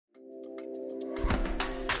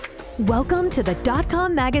Welcome to the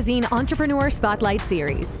DotCom Magazine Entrepreneur Spotlight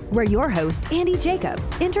Series, where your host, Andy Jacob,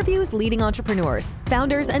 interviews leading entrepreneurs,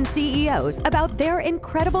 founders, and CEOs about their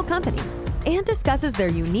incredible companies and discusses their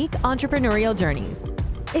unique entrepreneurial journeys.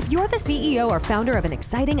 If you're the CEO or founder of an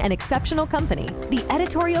exciting and exceptional company, the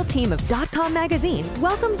editorial team of DotCom Magazine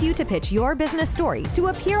welcomes you to pitch your business story to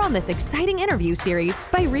appear on this exciting interview series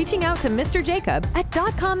by reaching out to Mr. Jacob at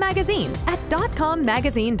DotCom Magazine at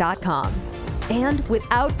dotcommagazine.com. And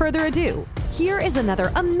without further ado, here is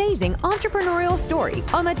another amazing entrepreneurial story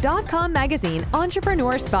on the DotCom Magazine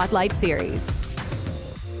Entrepreneur Spotlight Series.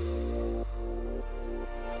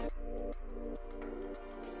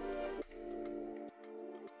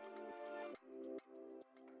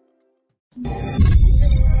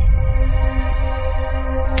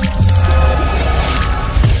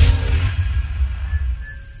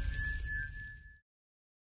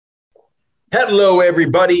 Hello,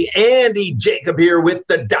 everybody. Andy Jacob here with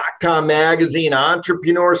the DotCom Magazine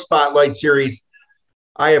Entrepreneur Spotlight Series.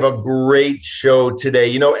 I have a great show today.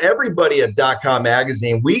 You know, everybody at DotCom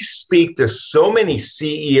Magazine, we speak to so many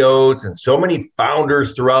CEOs and so many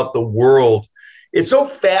founders throughout the world. It's so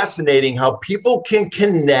fascinating how people can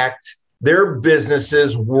connect their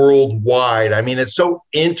businesses worldwide. I mean, it's so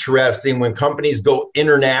interesting when companies go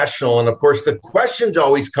international. And of course, the questions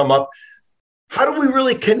always come up. How do we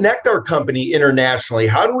really connect our company internationally?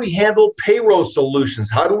 How do we handle payroll solutions?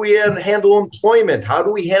 How do we handle employment? How do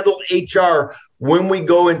we handle HR when we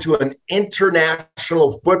go into an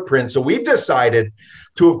international footprint? So we've decided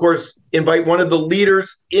to, of course, invite one of the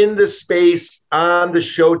leaders in the space on the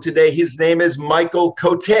show today. His name is Michael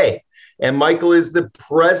Coté, and Michael is the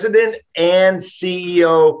president and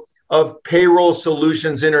CEO of Payroll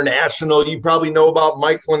Solutions International. You probably know about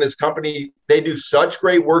Michael and his company. They do such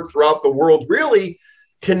great work throughout the world, really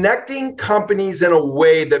connecting companies in a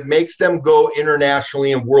way that makes them go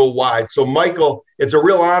internationally and worldwide. So Michael, it's a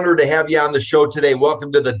real honor to have you on the show today.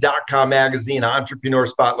 Welcome to the DotCom Magazine Entrepreneur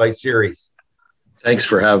Spotlight Series. Thanks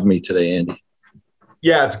for having me today, Andy.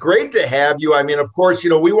 Yeah, it's great to have you. I mean, of course,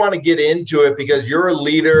 we want to get into it because you're a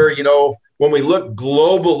leader, when we look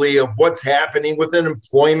globally of what's happening within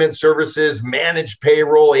employment services, managed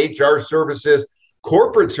payroll, HR services,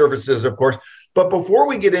 corporate services, of course. But before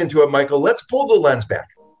we get into it, Michael, let's pull the lens back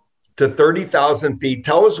to 30,000 feet.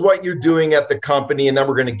 Tell us what you're doing at the company, and then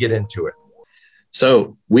we're going to get into it.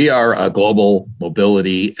 So we are a global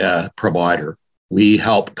mobility provider. We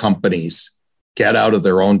help companies get out of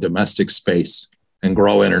their own domestic space and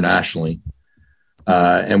grow internationally.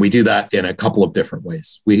 And we do that in a couple of different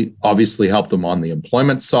ways. We obviously help them on the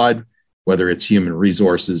employment side, whether it's human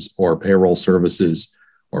resources or payroll services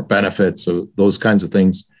or benefits, so those kinds of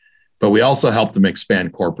things. But we also help them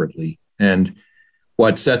expand corporately. And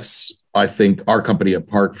what sets, I think, our company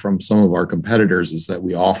apart from some of our competitors is that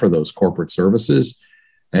we offer those corporate services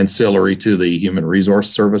ancillary to the human resource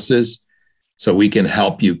services. So we can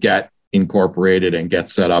help you get incorporated and get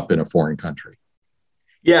set up in a foreign country.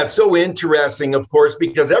 Yeah, it's so interesting, of course,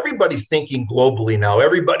 because everybody's thinking globally now.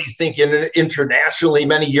 Everybody's thinking internationally.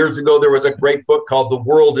 Many years ago, there was a great book called The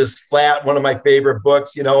World is Flat, one of my favorite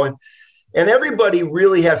books, and everybody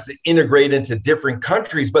really has to integrate into different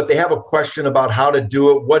countries, but they have a question about how to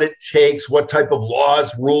do it, what it takes, what type of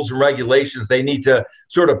laws, rules, and regulations they need to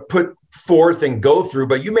sort of put forth and go through,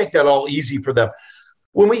 but you make that all easy for them.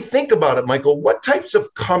 When we think about it, Michael, what types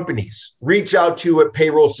of companies reach out to you at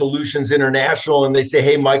Payroll Solutions International and they say,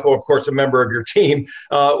 hey, Michael, of course, a member of your team,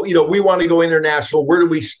 we want to go international. Where do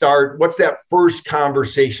we start? What's that first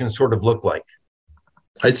conversation sort of look like?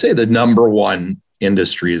 I'd say the number one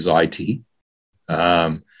industry is IT.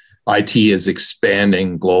 IT is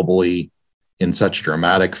expanding globally in such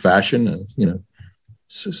dramatic fashion,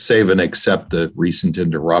 save and except the recent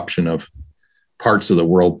interruption of parts of the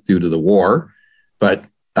world due to the war. But,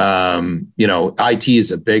 IT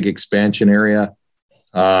is a big expansion area.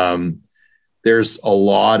 There's a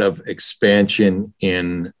lot of expansion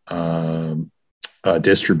in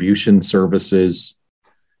distribution services.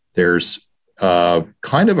 There's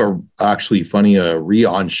kind of actually funny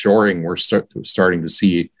re-onshoring we're starting to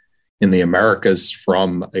see in the Americas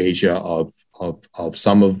from Asia of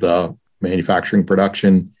some of the manufacturing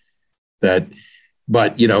production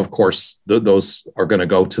But, of course, those are going to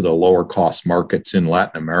go to the lower cost markets in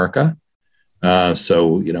Latin America.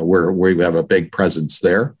 So we have a big presence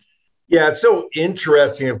there. Yeah, it's so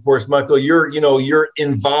interesting, of course, Michael. You're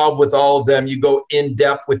involved with all of them. You go in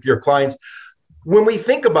depth with your clients. when we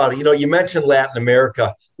think about it, you mentioned Latin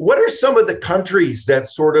America. What are some of the countries that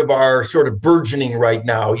are burgeoning right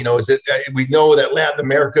now? Is it, we know that Latin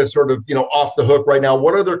America is off the hook right now.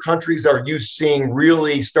 What other countries are you seeing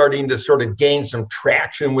really starting to gain some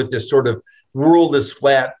traction with this world is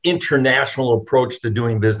flat international approach to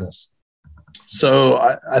doing business?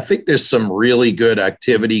 So I think there's some really good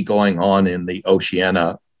activity going on in the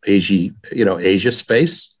Oceania, Asia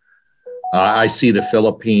space. I see the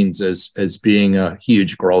Philippines as being a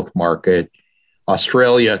huge growth market.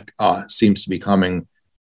 Australia seems to be coming,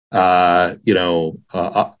 up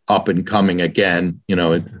and coming again.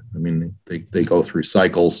 They go through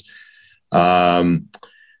cycles. Vietnam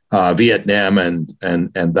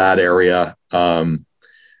and that area.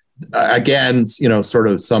 Again,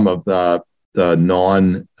 some of the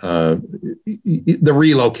the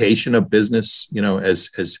relocation of business,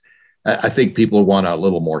 as I think people want a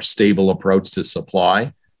little more stable approach to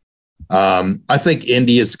supply. I think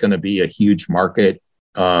India is going to be a huge market,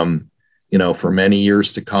 for many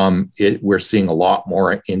years to come. We're seeing a lot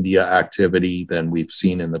more India activity than we've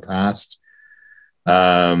seen in the past.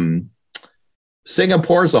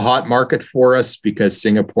 Singapore is a hot market for us because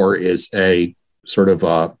Singapore is a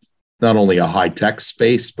not only a high tech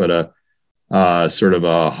space, but a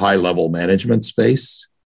high level management space.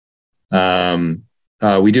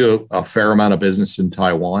 We do a fair amount of business in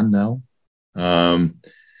Taiwan now.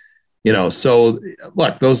 So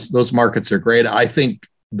look, those markets are great. I think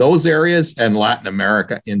those areas and Latin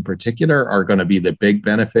America in particular are going to be the big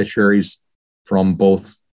beneficiaries from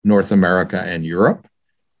both North America and Europe.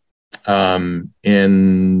 In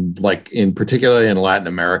particular in Latin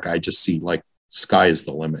America, I just see sky is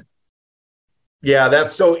the limit. Yeah,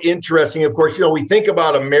 that's so interesting. Of course, we think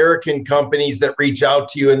about American companies that reach out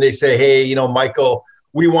to you and they say, hey, Michael,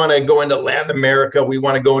 we want to go into Latin America. We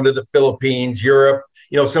want to go into the Philippines, Europe,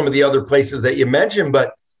 some of the other places that you mentioned.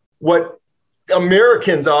 But what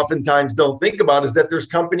Americans oftentimes don't think about is that there's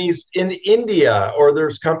companies in India or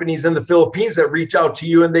there's companies in the Philippines that reach out to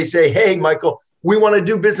you and they say, hey, Michael, we want to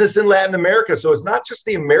do business in Latin America. So it's not just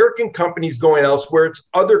the American companies going elsewhere. It's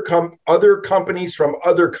other companies from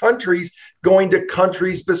other countries going to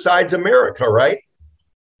countries besides America, right?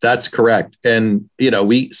 That's correct. And,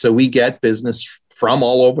 we get business from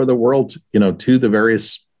all over the world, to the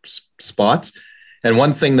various spots. And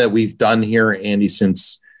one thing that we've done here, Andy,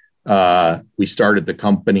 since we started the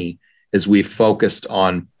company is we've focused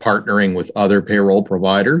on partnering with other payroll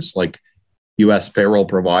providers like US payroll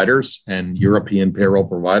providers and European payroll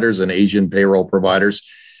providers and Asian payroll providers,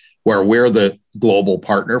 where we're the global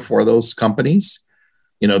partner for those companies.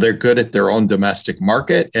 They're good at their own domestic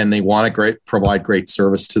market and they want to provide great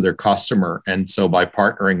service to their customer. And so by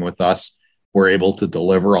partnering with us, we're able to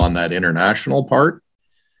deliver on that international part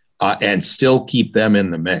and still keep them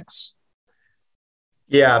in the mix.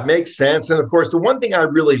 Yeah, it makes sense. And of course, the one thing I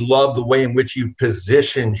really love the way in which you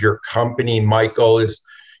positioned your company, Michael, is,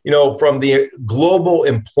 from the global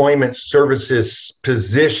employment services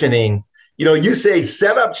positioning, you say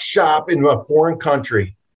set up shop in a foreign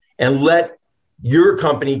country and let your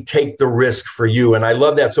company take the risk for you. And I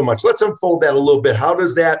love that so much. Let's unfold that a little bit. How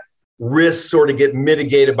does that risk get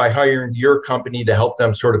mitigated by hiring your company to help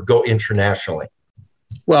them go internationally?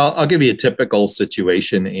 Well, I'll give you a typical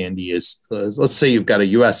situation, Andy, is let's say you've got a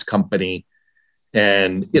US company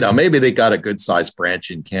and, maybe they got a good sized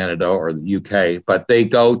branch in Canada or the UK, but they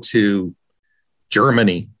go to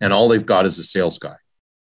Germany and all they've got is a sales guy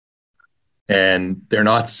and they're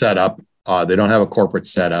not set up. They don't have a corporate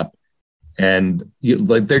setup and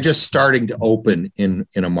they're just starting to open in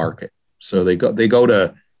a market. So they go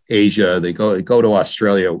to Asia, they go to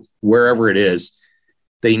Australia, wherever it is.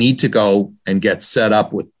 They need to go and get set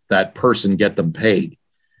up with that person, get them paid.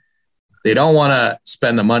 They don't want to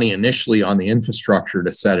spend the money initially on the infrastructure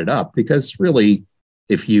to set it up because really,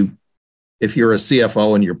 if you're a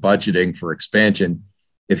CFO and you're budgeting for expansion,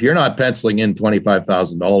 if you're not penciling in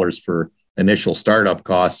 $25,000 for initial startup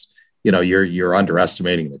costs, you're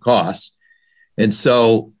underestimating the cost. And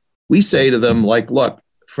so we say to them, look,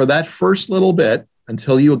 for that first little bit,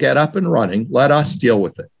 until you get up and running, let us deal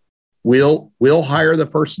with it. We'll hire the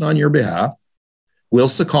person on your behalf. We'll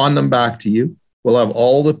second them back to you. We'll have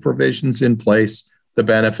all the provisions in place, the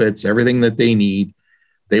benefits, everything that they need.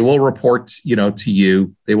 They will report, to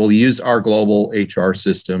you. They will use our global HR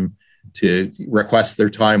system to request their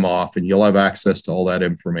time off, and you'll have access to all that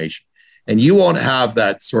information. And you won't have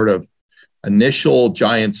that initial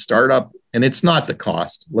giant startup. And it's not the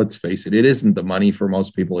cost. Let's face it. It isn't the money for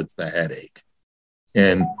most people. It's the headache.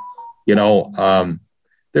 And,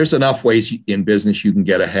 there's enough ways in business you can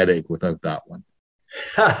get a headache without that one.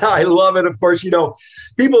 I love it. Of course,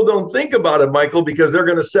 people don't think about it, Michael, because they're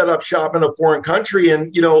going to set up shop in a foreign country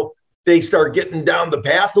and, they start getting down the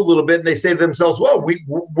path a little bit and they say to themselves, well,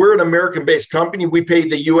 we're an American-based company. We pay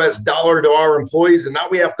the US dollar to our employees and now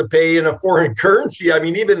we have to pay in a foreign currency. I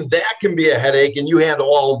mean, even that can be a headache and you handle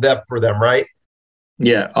all of that for them, right?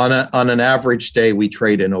 Yeah. On an average day, we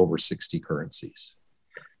trade in over 60 currencies.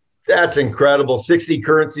 That's incredible. 60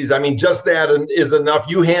 currencies. I mean, just that is enough.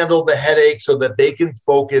 You handle the headache so that they can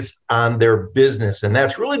focus on their business. And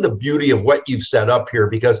that's really the beauty of what you've set up here,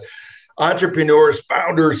 because entrepreneurs,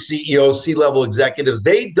 founders, CEOs, C-level executives,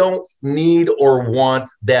 they don't need or want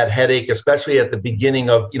that headache, especially at the beginning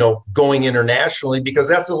of, going internationally, because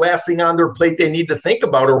that's the last thing on their plate they need to think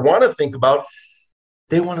about or want to think about.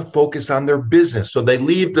 They want to focus on their business. So they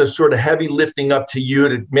leave the sort of heavy lifting up to you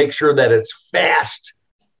to make sure that it's fast,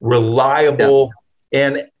 reliable,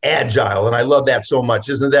 and agile. And I love that so much.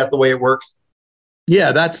 Isn't that the way it works?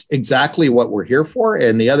 Yeah, that's exactly what we're here for.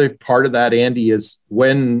 And the other part of that, Andy, is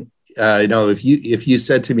when, if you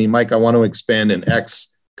said to me, Mike, I want to expand in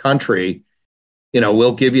X country,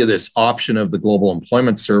 we'll give you this option of the Global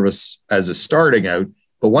Employment Service as a starting out.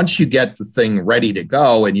 But once you get the thing ready to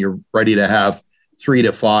go and you're ready to have 3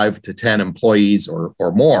 to 5 to 10 employees or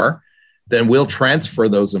more, then we'll transfer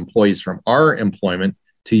those employees from our employment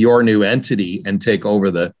to your new entity and take over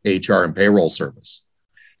the HR and payroll service.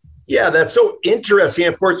 Yeah, that's so interesting.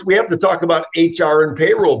 Of course, we have to talk about HR and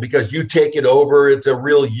payroll because you take it over. It's a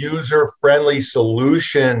real user-friendly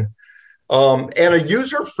solution. And a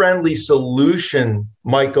user-friendly solution,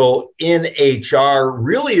 Michael, in HR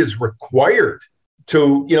really is required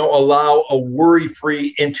to, allow a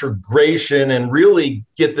worry-free integration and really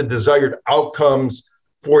get the desired outcomes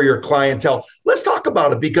for your clientele. Let's talk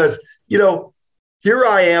about it because, here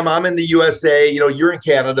I am, I'm in the USA, you're in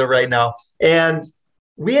Canada right now, and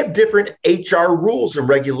we have different HR rules and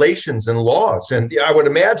regulations and laws. And I would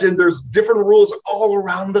imagine there's different rules all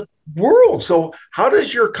around the world. So how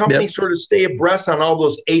does your company sort of stay abreast on all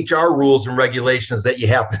those HR rules and regulations that you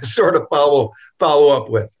have to sort of follow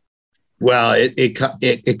up with? Well,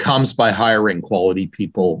 it comes by hiring quality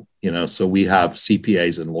people, so we have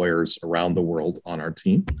CPAs and lawyers around the world on our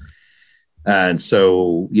team. And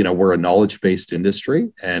so, we're a knowledge-based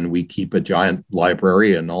industry and we keep a giant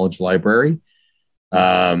library, a knowledge library.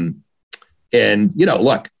 Look,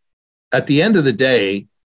 at the end of the day,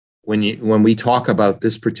 when we talk about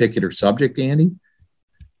this particular subject, Andy,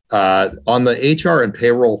 on the HR and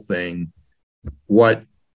payroll thing, what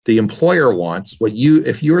the employer wants,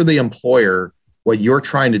 if you're the employer, what you're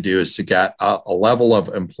trying to do is to get a level of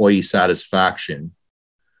employee satisfaction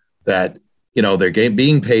that, they're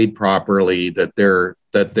being paid properly, that their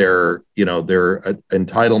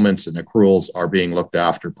entitlements and accruals are being looked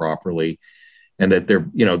after properly, and that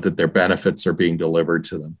their benefits are being delivered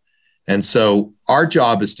to them. And so our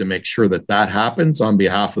job is to make sure that happens on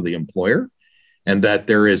behalf of the employer and that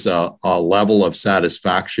there is a level of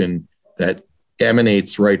satisfaction that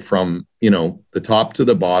emanates right from, the top to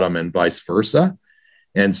the bottom and vice versa.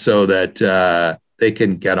 And so that they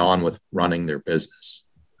can get on with running their business.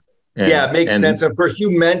 It makes sense. Of course, you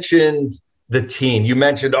mentioned the team. You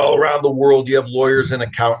mentioned all around the world, you have lawyers and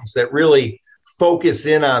accountants that really focus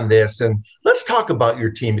in on this. And let's talk about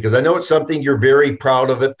your team, because I know it's something you're very proud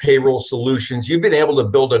of at Payroll Solutions. You've been able to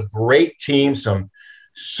build a great team, some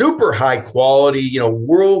super high quality,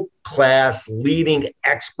 world-class leading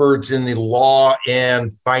experts in the law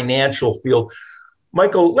and financial field.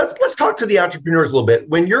 Michael, let's talk to the entrepreneurs a little bit.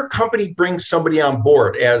 When your company brings somebody on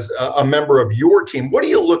board as a member of your team, what do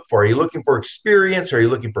you look for? Are you looking for experience? Are you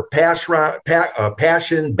looking for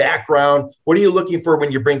passion, background? What are you looking for when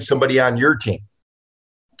you bring somebody on your team?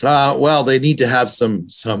 Well, they need to have some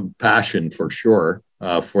passion for sure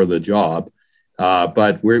for the job.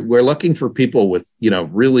 But we're looking for people with,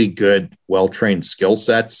 really good, well-trained skill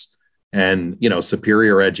sets and,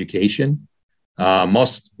 superior education.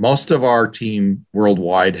 Most of our team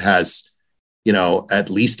worldwide has, at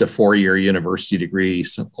least a 4-year university degree.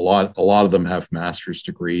 So a lot of them have master's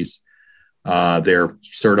degrees. They're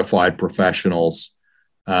certified professionals.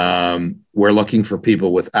 We're looking for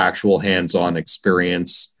people with actual hands-on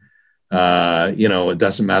experience. It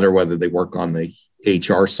doesn't matter whether they work on the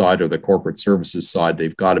HR side or the corporate services side.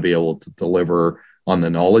 They've got to be able to deliver on the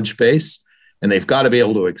knowledge base, and they've got to be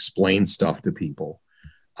able to explain stuff to people.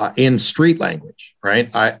 In street language, right?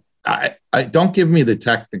 I don't give me the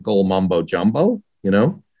technical mumbo jumbo,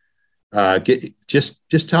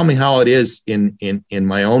 just tell me how it is in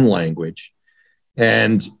my own language.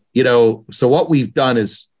 And, so what we've done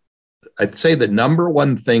is, I'd say the number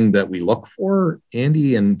one thing that we look for,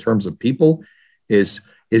 Andy, in terms of people is,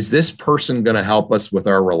 is this person going to help us with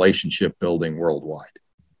our relationship building worldwide?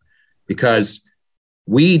 Because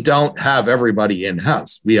we don't have everybody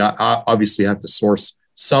in-house. We obviously have to source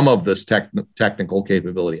some of this technical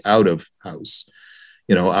capability out of house,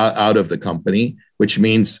 out of the company, which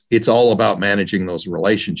means it's all about managing those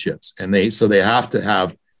relationships. And they have to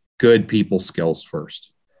have good people skills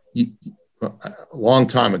first. A long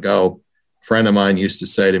time ago, a friend of mine used to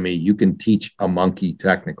say to me, you can teach a monkey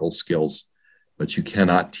technical skills, but you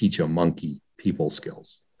cannot teach a monkey people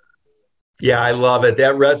skills. Yeah, I love it.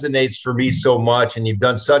 That resonates for me so much. And you've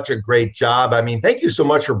done such a great job. I mean, thank you so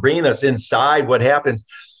much for bringing us inside what happens.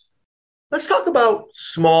 Let's talk about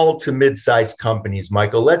small to mid-sized companies,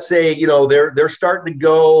 Michael. Let's say, they're starting to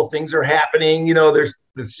go, things are happening, there's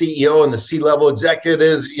the CEO and the C-level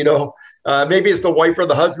executives, maybe it's the wife or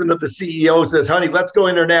the husband of the CEO says, honey, let's go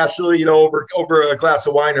internationally, over a glass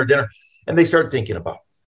of wine or dinner. And they start thinking about it.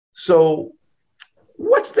 So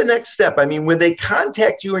what's the next step? I mean, when they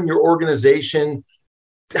contact you in your organization,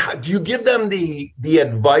 do you give them the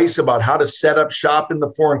advice about how to set up shop in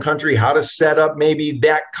the foreign country, how to set up maybe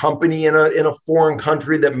that company in a foreign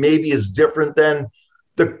country that maybe is different than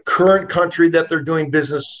the current country that they're doing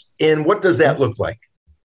business in? What does that look like?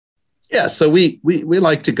 Yeah, so we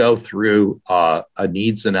like to go through a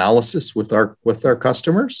needs analysis with our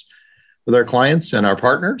customers, with our clients and our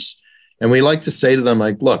partners. And we like to say to them,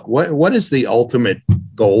 like, look, what is the ultimate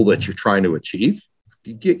goal that you're trying to achieve?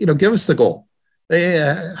 Give us the goal.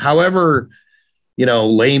 However,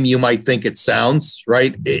 lame you might think it sounds,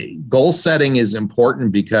 right? Goal setting is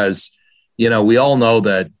important because, we all know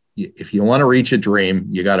that if you want to reach a dream,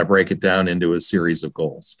 you got to break it down into a series of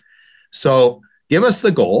goals. So give us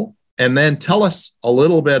the goal and then tell us a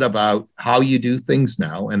little bit about how you do things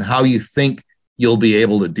now and how you think you'll be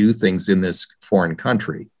able to do things in this foreign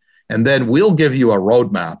country. And then we'll give you a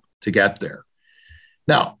roadmap to get there.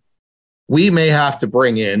 Now, we may have to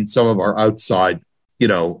bring in some of our outside,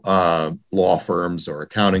 law firms or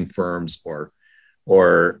accounting firms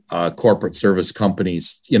or corporate service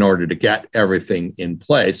companies in order to get everything in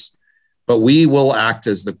place, but we will act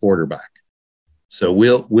as the quarterback. So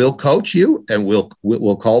we'll coach you and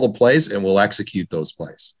we'll call the plays and we'll execute those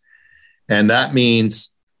plays. And that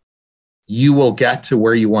means you will get to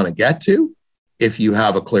where you want to get to if you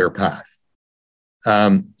have a clear path.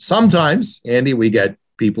 Sometimes, Andy, we get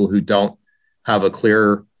people who don't have a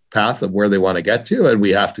clear path of where they want to get to, and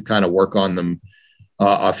we have to kind of work on them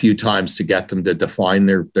a few times to get them to define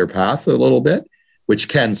their path a little bit, which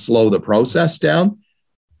can slow the process down.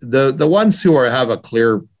 The ones who have a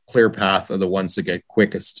clear path are the ones that get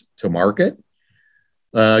quickest to market.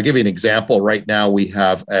 I'll give you an example. Right now, we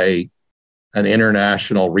have an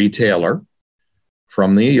international retailer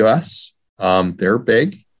from the US. They're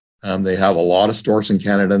big. They have a lot of stores in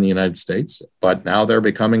Canada and the United States, but now they're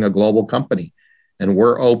becoming a global company. And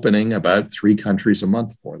we're opening about 3 countries a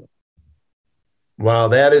month for them. Wow,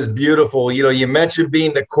 that is beautiful. You mentioned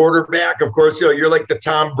being the quarterback. Of course, you're like the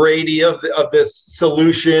Tom Brady of this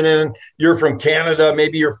solution, and you're from Canada.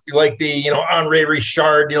 Maybe you're like the, Andre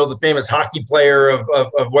Richard, the famous hockey player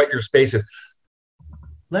of what your space is.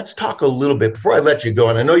 Let's talk a little bit before I let you go.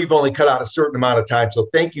 And I know you've only cut out a certain amount of time. So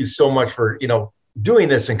thank you so much for, doing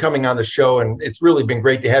this and coming on the show. And it's really been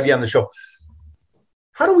great to have you on the show.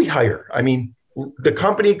 How do we hire? I mean, the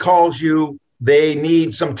company calls you, they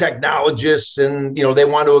need some technologists and, they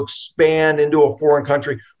want to expand into a foreign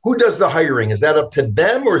country. Who does the hiring? Is that up to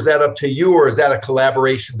them or is that up to you? Or is that a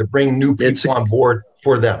collaboration to bring new people on board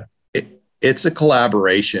for them? It's a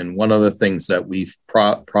collaboration. One of the things that we've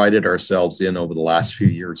prided ourselves in over the last few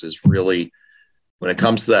years is really, when it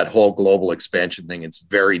comes to that whole global expansion thing, it's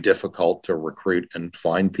very difficult to recruit and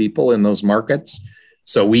find people in those markets.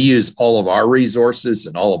 So we use all of our resources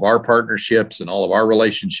and all of our partnerships and all of our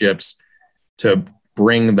relationships to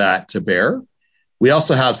bring that to bear. We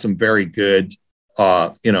also have some very good,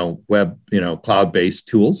 web, cloud-based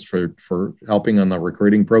tools for helping on the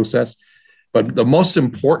recruiting process. But the most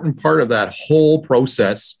important part of that whole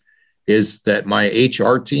process is that my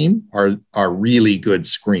HR team are really good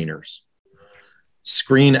screeners.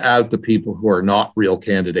 Screen out the people who are not real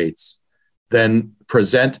candidates, then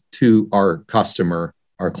present to our customer,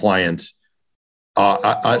 our client,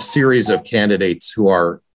 a series of candidates who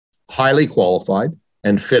are highly qualified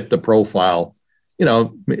and fit the profile,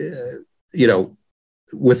 within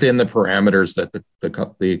the parameters that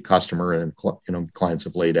the customer and clients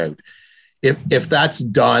have laid out. If that's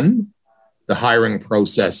done, the hiring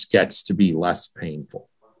process gets to be less painful.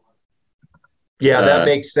 Yeah, that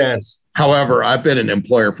makes sense. However, I've been an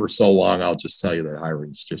employer for so long, I'll just tell you that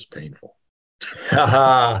hiring is just painful.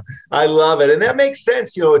 I love it. And that makes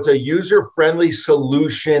sense. You know, it's a user-friendly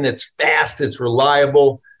solution. It's fast, it's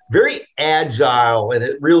reliable, very agile, and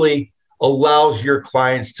it really allows your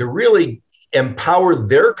clients to really empower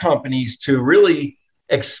their companies to really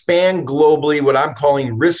expand globally, what I'm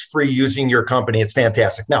calling risk-free using your company. It's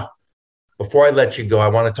fantastic. Now, before I let you go, I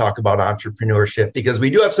want to talk about entrepreneurship, because we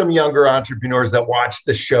do have some younger entrepreneurs that watch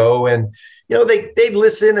the show, and you know, they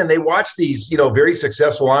listen and they watch these, you know, very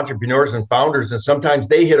successful entrepreneurs and founders, and sometimes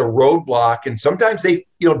they hit a roadblock, and sometimes they,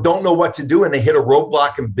 you know, don't know what to do, and they hit a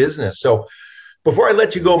roadblock in business. So before I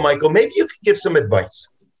let you go, Michael, maybe you could give some advice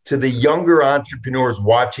to the younger entrepreneurs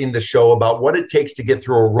watching the show about what it takes to get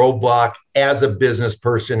through a roadblock as a business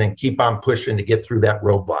person and keep on pushing to get through that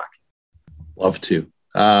roadblock. Love to.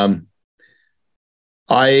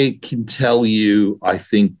 I can tell you, I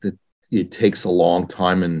think that it takes a long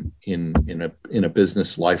time in a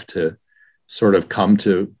business life to sort of come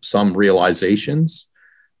to some realizations.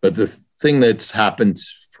 But the thing that's happened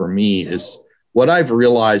for me is what I've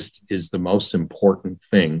realized is the most important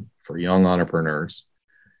thing for young entrepreneurs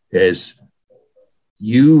is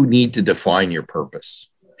you need to define your purpose.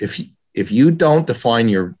 If you don't define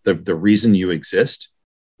the reason you exist,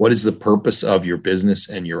 what is the purpose of your business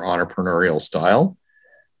and your entrepreneurial style,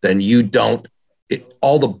 then you don't,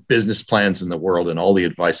 all the business plans in the world and all the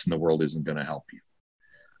advice in the world isn't going to help you.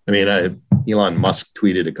 I mean, Elon Musk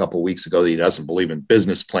tweeted a couple of weeks ago that he doesn't believe in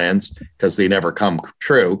business plans because they never come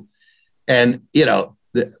true. And, you know,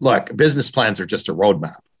 look, business plans are just a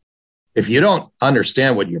roadmap. If you don't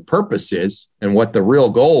understand what your purpose is and what the real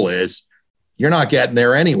goal is, you're not getting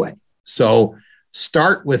there anyway. So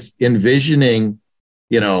start with envisioning,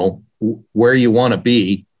 you know, where you want to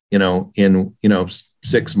be, you know, in, you know,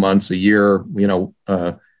 6 months, a year,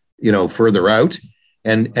 further out.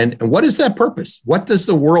 And what is that purpose? What does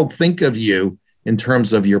the world think of you in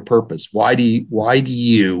terms of your purpose? Why do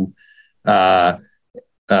you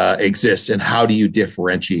exist, and how do you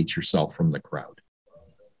differentiate yourself from the crowd?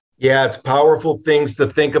 Yeah, it's powerful things to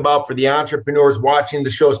think about for the entrepreneurs watching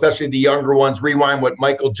the show, especially the younger ones. Rewind what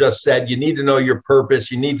Michael just said. You need to know your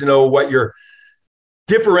purpose. You need to know what your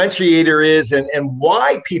differentiator is and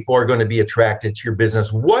why people are going to be attracted to your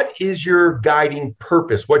business. What is your guiding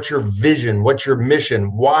purpose? What's your vision? What's your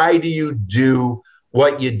mission? Why do you do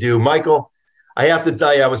what you do? Michael, I have to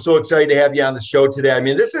tell you, I was so excited to have you on the show today. I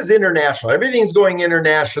mean, this is international. Everything's going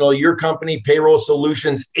international. Your company, Payroll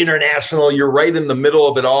Solutions International, you're right in the middle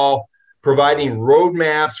of it all, providing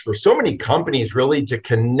roadmaps for so many companies really to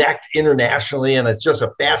connect internationally. And it's just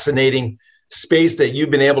a fascinating space that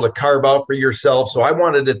you've been able to carve out for yourself. So I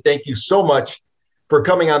wanted to thank you so much for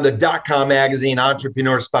coming on the DotCom Magazine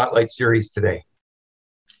Entrepreneur Spotlight Series today.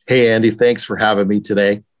 Hey, Andy, thanks for having me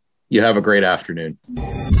today. You have a great afternoon.